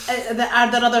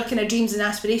are there other kind of dreams and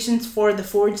aspirations for the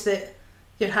Forge that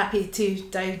you're happy to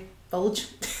divulge?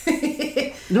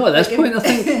 No, at this Like, point,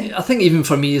 I think even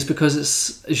for me, it's because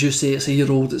it's, as you say, it's a year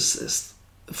old. It's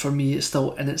for me, it's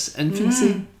still in its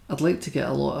infancy. I'd like to get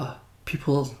a lot of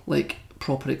people like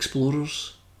proper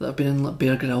explorers that have been in like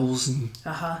Bear Grylls and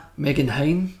Megan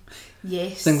Hine,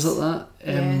 Yes. things like that.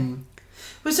 Yeah.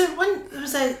 Was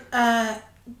there a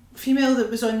female that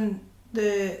was on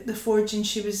the Forge, and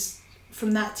she was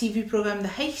from that TV programme, The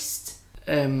Heist?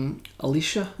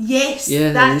 Alicia. Yes,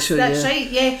 Yeah, that's Alicia, yeah.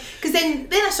 right, yeah. Because then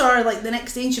I saw her like the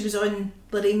next day, and she was on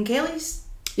Lorraine Kelly's.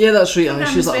 Yeah, that's right. Program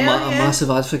She's as like well, a yeah. massive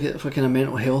advocate for kind of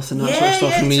mental health and that sort Yeah, of stuff.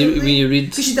 yeah, And totally. when you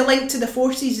read, So she's a link to the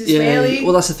forces as yeah, well. Eh?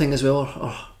 well, that's the thing as well.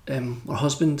 Her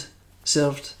husband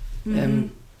served,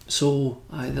 so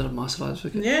they're a massive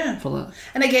advocate Yeah. for that.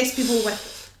 And I guess people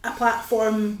with a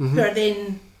platform who are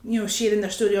then sharing their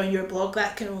story on your blog,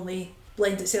 that can only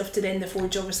lend itself to then the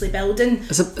Forge obviously building.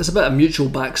 It's a bit of mutual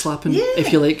backslapping, Yeah.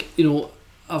 if you like.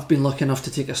 I've been lucky enough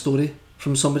to take a story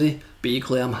from somebody, but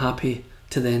equally I'm happy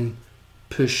to then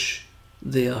push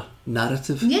their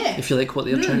narrative, Yeah. if you like, what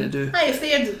they're trying to do. Aye, if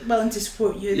they're willing to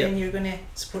support you, then Yeah. you're going to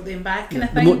support them back, kind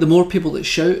of The thing. the more people that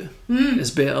shout is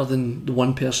better than the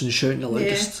one person shouting the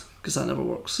loudest, because that never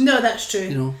works. No, that's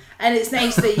true. And it's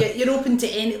nice that you're open to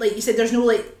any, like you said, there's no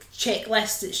like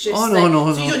checklist. It's just Oh,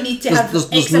 no. so you don't need to There's- have there's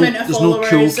X no- amount of there's no followers.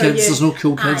 cool or kids. There's no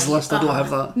cool kids Aye, list. I don't have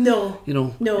that. No.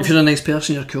 No. If you're a nice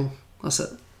person, you're cool. That's it.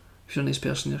 If you're a nice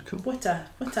person, you're cool. What a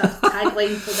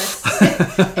tagline for this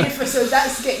episode.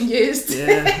 That's getting used.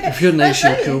 Yeah. If you're nice,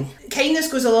 you're That's cool. right. Kindness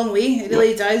goes a long way. It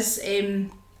really does.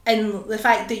 And the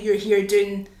fact that you're here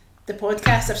doing the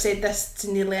podcast, I've said this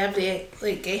to nearly every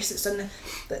guest that's done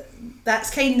that's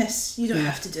kindness. You don't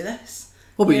have to do this.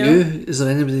 What about You know? you? Is there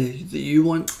anybody that you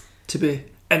want to be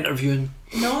interviewing?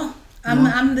 No,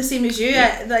 I'm the same as you.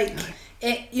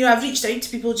 I've reached out to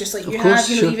people just like Of you course,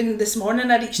 have. sure. Even this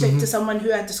morning I reached out to someone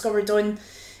who I discovered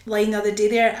online the other day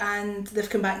there, and they've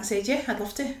come back and said, yeah, I'd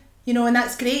love to. And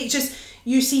that's great. It's just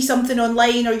you see something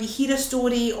online, or you hear a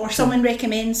story, or someone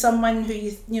recommends someone who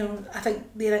I think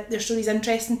their story's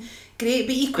interesting. great.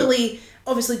 But equally,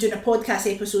 obviously doing a podcast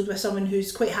episode with someone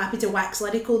who's quite happy to wax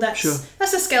lyrical, that's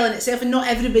a skill in itself, and not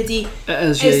everybody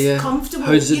is comfortable.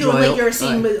 How does it dry like up? You're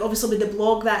saying, with the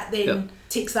blog, that then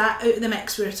takes that out of the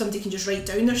mix, where somebody can just write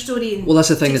down their story. And that's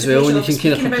the thing as well, when you can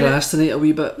kind of procrastinate a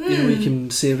wee bit. You can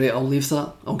say, right, I'll leave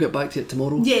that, I'll get back to it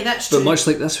tomorrow. Yeah, that's true. But much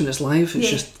like this, when it's live, it's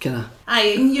just kind of...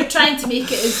 Aye, and you're trying to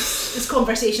make it as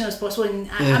conversational as possible,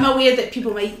 and I'm aware that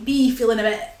people might be feeling a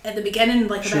bit at the beginning,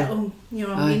 like a bit, I'm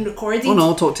being recorded. Oh no,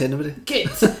 I'll talk to anybody. Good.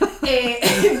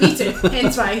 Me too,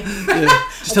 hence why.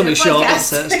 Just tell me shut up,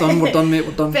 that's it, it's done, we're done, mate,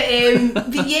 we're done.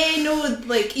 But yeah, no,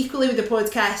 like equally with the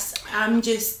podcast, I'm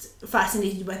just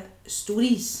fascinated with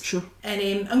stories. Sure.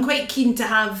 And I'm quite keen to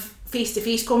have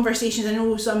face-to-face conversations. I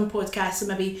know some podcasts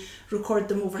maybe record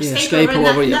them over Skype or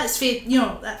whatever. That's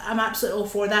I'm absolutely all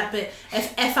for that. But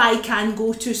if I can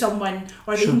go to someone,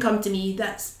 or they can come to me,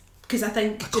 that's because I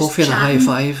think a coffee and a high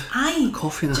five. Aye, a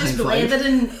coffee and a high five. Just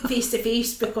blethering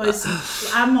face-to-face,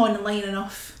 because I'm online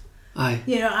enough. Aye.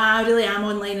 I really am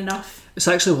online enough. It's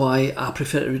actually why I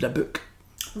prefer to read a book.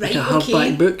 Right, like a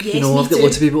hardback book. Yes, I've got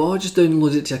lots of people, just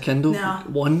download it to your Kindle. No.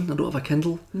 1, I don't have a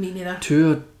Kindle. Me neither.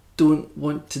 2, I don't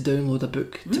want to download a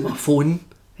book to my phone.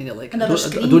 And you're like, I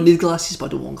don't need glasses, but I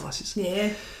don't want glasses.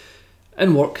 Yeah.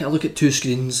 In work, I look at 2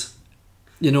 screens,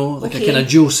 a kind of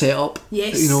dual setup.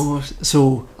 Yes.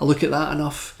 So I look at that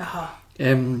enough.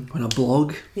 When I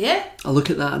blog, I look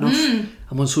at that enough.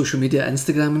 I'm on social media,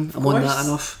 Instagramming, I'm on that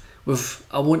enough.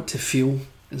 I want to feel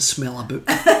and smell a book.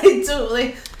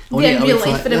 Totally. In real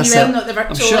life, but not the virtual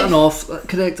I'm shutting life. off.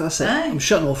 Correct, that's it. I'm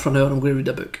shutting off for now, and I'm going to read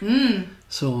a book.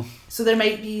 So there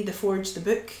might be The Forge, the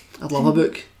book. I'd love a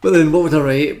book, but then what would I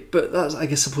write? But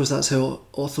suppose that's how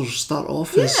authors start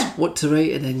off, is what to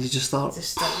write, and then you just start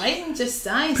writing,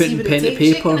 putting pen to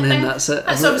paper, and then that's it.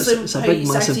 That's obviously it's a big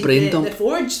massive brain dump. The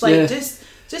Forge,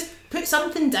 just put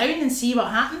something down and see what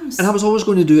happens. And I was always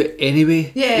going to do it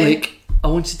anyway. Yeah. Like, I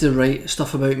wanted to write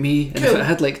stuff about me, and if it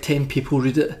had like 10 people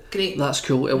read it, great, that's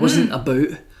cool. It wasn't about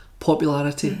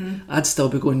popularity. I'd still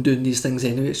be going doing these things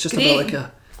anyway. It's just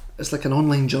about it's like an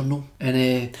online journal.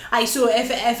 And so if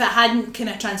it hadn't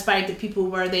kind of transpired that people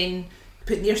were then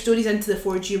putting their stories into The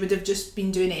Forge, you would have just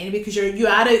been doing it anyway, because you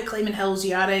are out climbing hills,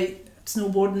 you are out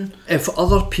snowboarding. If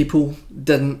other people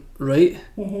didn't write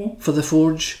for The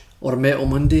Forge or Metal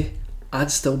Monday, I'd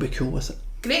still be cool with it.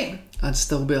 Great. I'd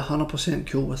still be 100%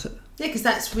 cool with it. Yeah, because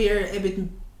that's where it would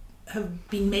have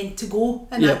been meant to go,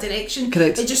 in that direction.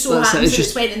 Correct. It just so happens that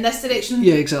it's went in this direction.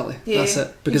 Yeah, exactly. Yeah. That's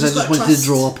it. Because I just wanted to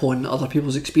draw upon other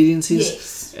people's experiences.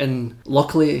 Yes. And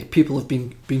luckily, people have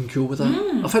been cool with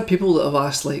that. I've had people that have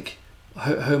asked, like,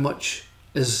 how much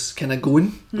is kind of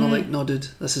going? And I'm like, no, dude,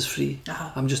 this is free.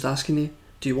 I'm just asking you,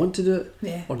 do you want to do it?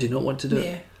 Yeah. Or do you not want to do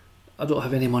it? I don't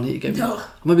have any money to give you. No.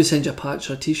 I'll maybe send you a patch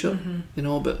or a t-shirt,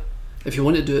 but... if you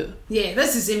want to do it,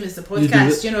 this is the same as the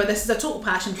podcast. This is a total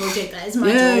passion project. That is my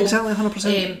job. Yeah, exactly, 100%.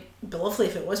 It'd be lovely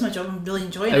if it was my job. I'm really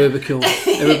enjoying it. It would be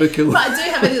cool. But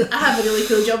I have a really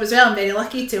cool job as well. I'm very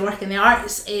lucky to work in the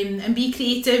arts and be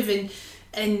creative,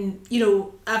 and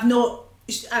I've not.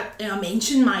 I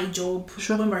mention my job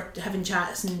when we're having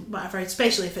chats and whatever,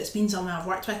 especially if it's been someone I've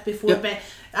worked with before. But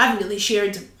I haven't really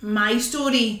shared my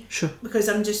story because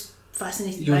I'm just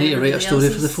fascinated. You need to write a story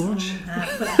for The Forge.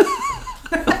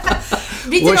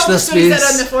 Reading all the stories that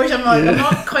are on The Forge, I'm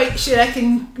not quite sure I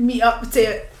can meet up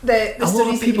to the stories. A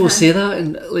lot of people say that,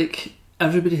 and like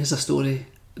everybody has a story.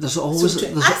 There's always I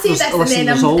say that, and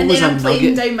then I'm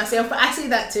playing down myself, but I say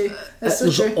that too.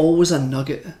 There's always a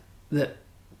nugget that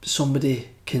somebody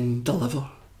can deliver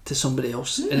to somebody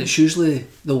else, and it's usually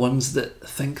the ones that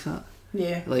think that.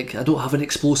 Yeah. Like, I don't have an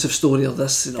explosive story of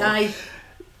this.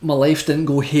 My life didn't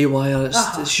go haywire.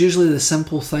 It's usually the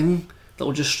simple thing that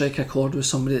will just strike a chord with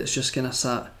somebody that's just kind of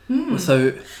sat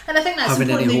without. And I think that's having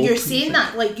important any that hope. you're saying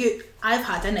that. Like, I've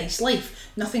had a nice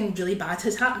life. Nothing really bad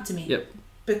has happened to me. Yep.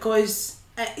 Because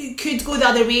it could go the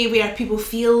other way, where people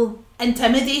feel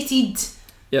intimidated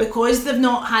because they've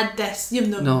not had this.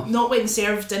 Not went and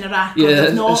served in Iraq. Yeah,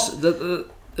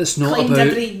 it's not climbed about.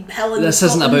 Every hill in this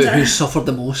isn't about who suffered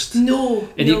the most. No.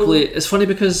 And equally, it's funny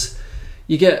because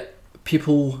you get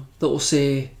people that will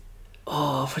say,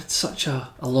 "Oh, I've had such a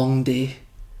long day,"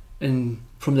 and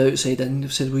from the outside in,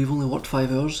 they've said, "We've only worked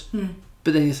 5 hours."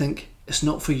 But then you think, it's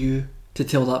not for you to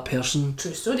tell that person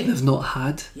true story. They've not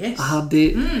had a hard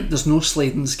day. There's no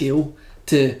sliding scale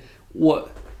to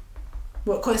what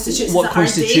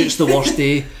constitutes the worst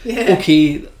day.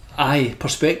 Okay,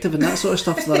 perspective and that sort of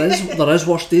stuff. There is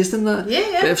worse days than that.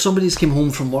 But if somebody's came home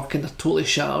from work and they're totally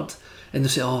shattered and they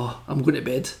say, "Oh, I'm going to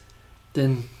bed,"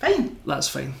 then fine. That's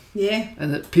fine. Yeah.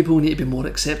 And that people need to be more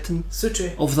accepting so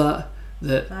true of that.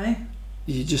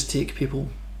 You just take people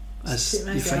as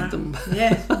you find them.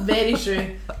 Yeah, very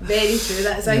true. Very true.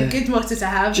 That's a good motto to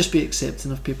have. Just be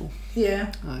accepting of people.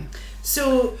 Yeah. Aye.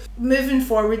 So moving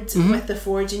forward with the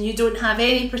forging, you don't have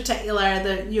any particular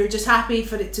that you're just happy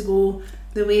for it to go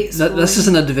the way it's going. This is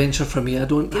an adventure for me. I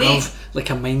don't have like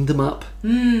a mind map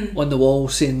on the wall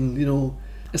saying, you know,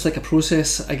 it's like a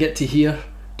process. I get to here,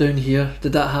 down here.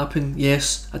 Did that happen?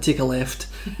 Yes. I take a left.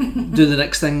 Do the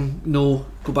next thing. No.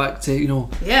 Go back to, you know.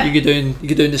 Yeah. You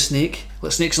go down the snake.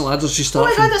 Like Snakes and Ladders. You start. Oh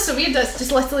my god, that's so weird. That's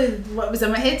just literally what was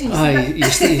in my head.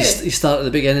 You start at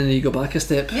the beginning and you go back a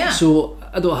step. Yeah. So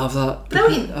I don't have that.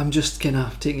 Brilliant. I'm just kind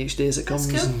of taking each day as it comes.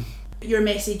 That's cool. And your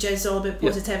message is all about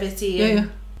positivity. Yeah.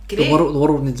 Great. The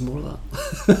world needs more of that.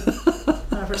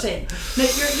 100%.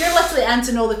 Now you're literally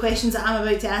answering all the questions that I'm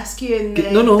about to ask you in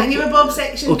the no. Thingamabob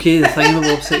section. Okay, the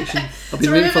Thingamabob section. I've been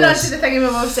so waiting for we're moving on this. to the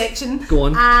Thingamabob section. Go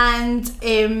on. And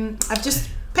I've just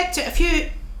picked out a few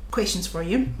questions for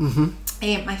you.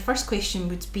 My first question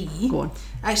would be... Go on.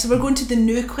 Actually, we're going to the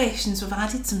new questions. We've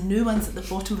added some new ones at the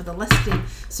bottom of the listing.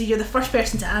 So you're the first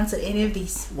person to answer any of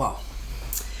these. Wow.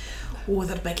 Oh,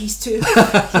 they're biggies too.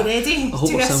 You ready?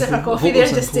 Took a sip of coffee there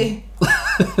just to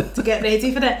get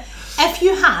ready for it. If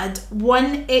you had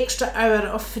 1 extra hour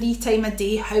of free time a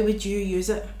day, how would you use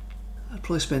it? I'd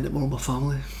probably spend it more with my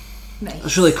family. Nice.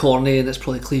 It's really corny and it's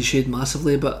probably cliched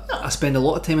massively, but I spend a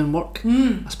lot of time in work.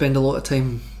 I spend a lot of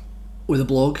time with a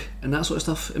blog and that sort of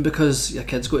stuff. And because your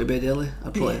kids go to bed early,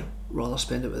 I'd probably rather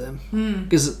spend it with them.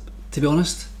 Because, to be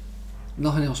honest,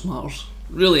 nothing else matters.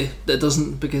 Really, it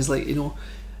doesn't, because, like, you know,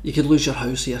 you could lose your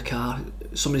house or your car,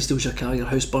 somebody steals your car, your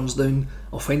house burns down,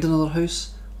 I'll find another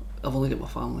house. I've only got my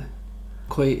family.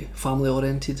 Quite family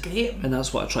oriented. Great. And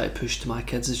that's what I try to push to my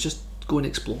kids, is just go and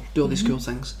explore, do all these cool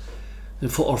things.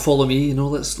 And or follow me, you know,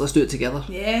 let's do it together.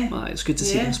 Yeah. It's good to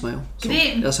see them smile. So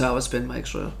Great. that's how I would spend my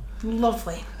extra hour.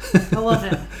 Lovely. I love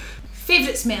it.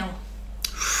 Favourite smell?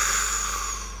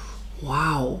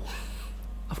 Wow.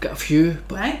 I've got a few.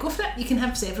 But Right, go for it. You can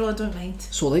have several, I don't mind.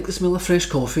 so I like the smell of fresh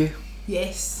coffee.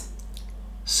 Yes.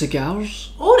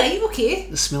 Cigars. All right, okay.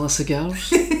 The smell of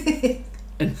cigars.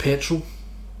 And petrol.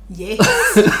 Yes.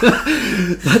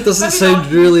 That doesn't Maybe sound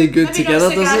not- really good maybe together,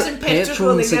 not cigars does it? and petrol Petrol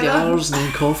and go together. cigars and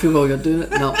then coffee while you're doing it.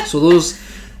 No. So those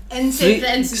In three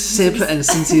separate instances. separate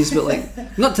instances, but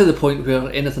like not to the point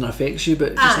where anything affects you,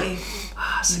 but just like,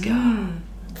 cigar.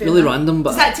 Fair Really enough. random, but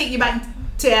Does that take you back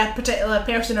to a particular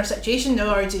person or situation,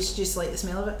 no, or just like the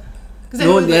smell of it? 'Cause I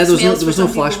no, know yeah, that there smells was for no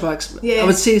some people. flashbacks. Yeah. I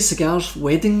would say cigars,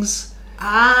 weddings.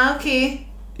 Okay.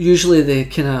 Usually they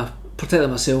kind of,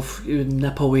 particularly myself, you would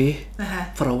nip away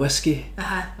for a whiskey,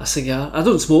 a cigar. I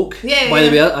don't smoke. Yeah, By the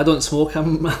way, I don't smoke.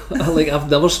 I've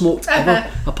never smoked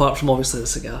ever, apart from obviously the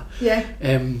cigar. Yeah.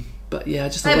 But yeah,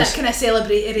 just That kind of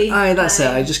celebratory. Aye, that's it.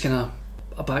 I just kind of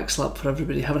a back slap for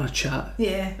everybody, having a chat.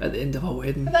 Yeah. At the end of a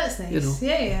wedding. That's nice. You know,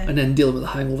 Yeah. and then dealing with the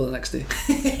hangover the next day.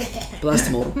 But that's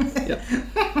tomorrow. Yep.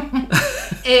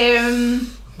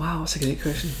 Wow, that's a great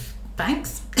question.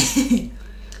 Thanks.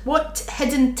 What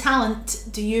hidden talent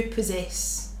do you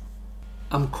possess?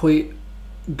 I'm quite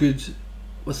good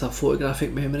with a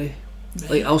photographic memory. Right.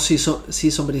 Like I'll see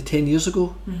somebody 10 years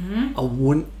ago, I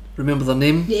won't remember their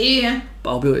name, Yeah. but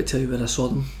I'll be able to tell you where I saw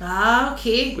them,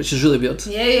 Okay. which is really weird.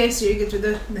 Yeah, so you're good with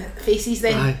the faces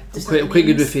then? Aye, Just I'm not quite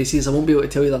good names. with faces. I won't be able to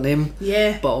tell you their name,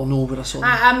 Yeah. but I'll know where I saw them.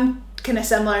 I'm kind of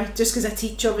similar, just because I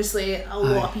teach obviously a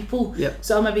lot of people. Yep.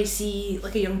 So I'll maybe see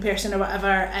like a young person or whatever,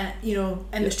 and you know,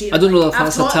 in the street. I don't know if I've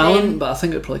that's a taught talent, them. but I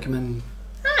think it'd probably come in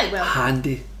Aye, well.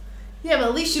 handy. Yeah, well,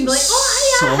 at least you'd be like,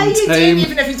 oh, hiya, how you Sometime. doing?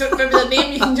 Even if you don't remember their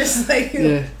name, you can just like,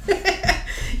 Yeah.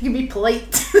 you can be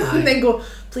polite and then go,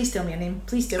 please tell me your name.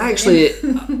 Please tell me Actually, your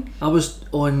name. I was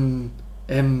on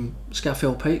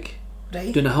Scafell Pike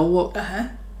Right. doing a hill walk, Uh-huh.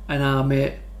 and I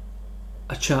met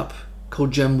a chap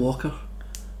called Graeme Walker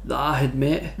that I had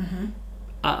met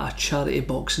at a charity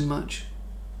boxing match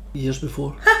years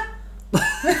before.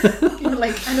 You were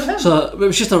like, I know him. So it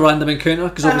was just a random encounter,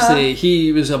 because obviously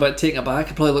he was a bit taken aback.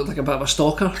 He probably looked like a bit of a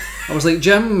stalker. I was like,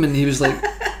 Jim, and he was like,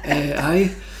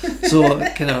 aye. So I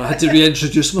kind of had to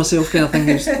reintroduce myself, kind of thing.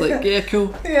 He was like, yeah,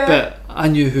 cool. Yeah. But I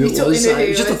knew who it totally was. knew who It he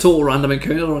was just a was. total random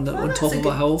encounter on That's top a of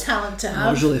good a hill. talent to And have.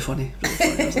 it was really funny.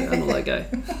 I was like, I know that guy.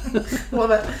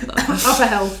 Love it. Up a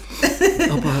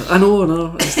hill. I know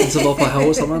another instance of up a hill.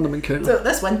 It's a random encounter. So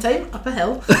this one time, up a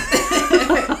hill.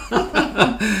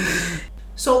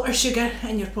 Salt or sugar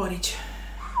in your porridge?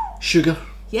 Sugar.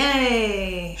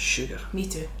 Yay! Sugar. Me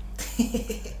too.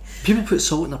 People put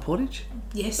salt in their porridge?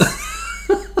 Yes.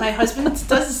 My husband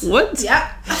does. What?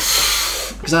 Yeah.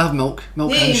 Because I have milk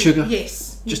and sugar.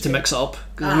 Yes. Just to mix it up.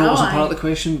 Because I know it wasn't part of the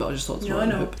question, but I just thought to throw it in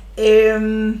the hoop.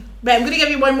 Right, I'm going to give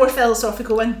you one more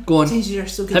philosophical one. Go on. Since you're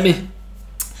so good. Hit me.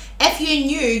 If you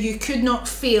knew you could not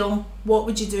fail, what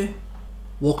would you do?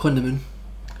 Walk on the moon.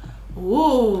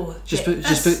 Oh,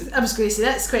 I was going to say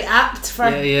that's quite apt for.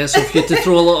 Yeah. So if you had to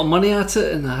throw a lot of money at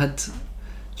it, and I had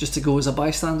just to go as a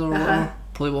bystander or whatever,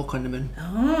 probably walk on the moon.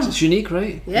 Oh. It's unique,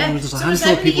 right? Yeah. There's a So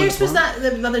handful of people. years was that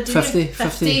the other day? 50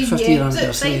 year Was it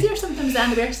anniversary. Friday or something? The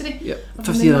anniversary. Yep.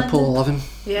 50 year Apollo 11.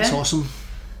 Yeah. It's awesome.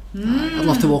 I'd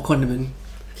love to walk on the moon.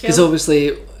 Because Cool.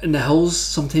 obviously in the hills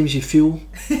sometimes you feel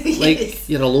like Yes.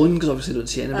 you're alone because obviously you don't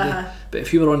see anybody. But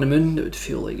if you were on the moon, it would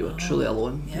feel like you were truly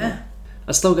alone. Yeah. You know?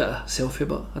 I'd still get a selfie,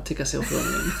 but I'd take a selfie on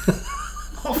the moon.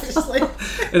 Obviously.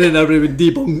 And then everybody would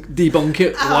debunk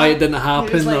it, why it didn't happen.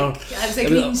 It was like, or it was a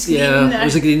green screen. Yeah, it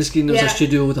was a green screen, there was Yeah. a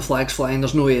studio with the flags flying,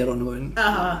 there's no air on the moon.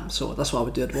 So that's what I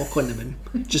would do, I'd walk on the moon.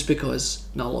 Just because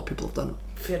not a lot of people have done it.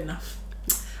 Fair enough.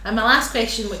 And my last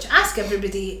question, which I ask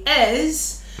everybody,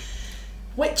 is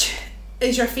which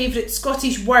is your favourite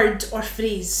Scottish word or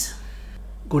phrase?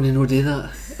 Going to no do that.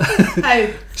 How?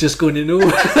 Just going to know.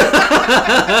 Love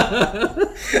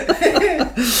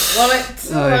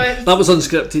it. Love it. That was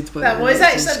unscripted. That was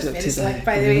actually very slick,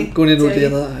 by the way. Going to no So, do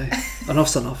that. Aye.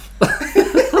 Enough's enough.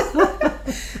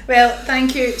 Well,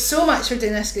 thank you so much for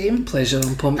doing this, Graeme. Pleasure,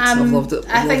 I'm pumped. I've loved it.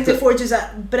 I think The Forge is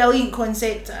a brilliant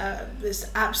concept. It's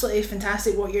absolutely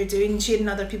fantastic what you're doing, sharing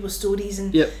other people's stories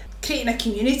and creating a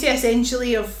community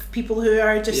essentially of people who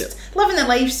are just living their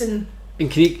lives. And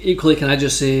equally, can I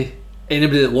just say,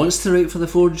 anybody that wants to write for The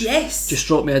Forge, yes, just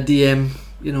drop me a DM.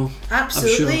 You know,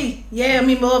 absolutely. I'm sure yeah, I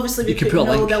mean, we'll obviously be putting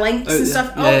all the links and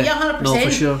stuff. Yeah. Oh yeah, 100%. No, for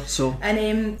sure. So, and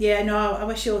I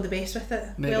wish you all the best with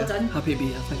it. Mega. Well done. Happy to be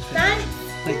here. Thanks. Thanks.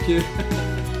 Thank you.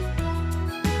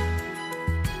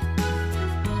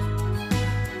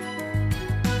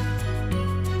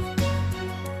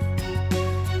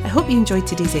 I hope you enjoyed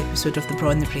today's episode of The Braw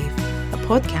and the Brave, a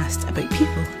podcast about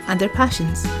people and their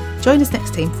passions. Join us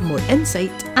next time for more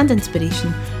insight and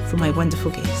inspiration from my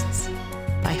wonderful guests.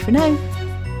 Bye for now.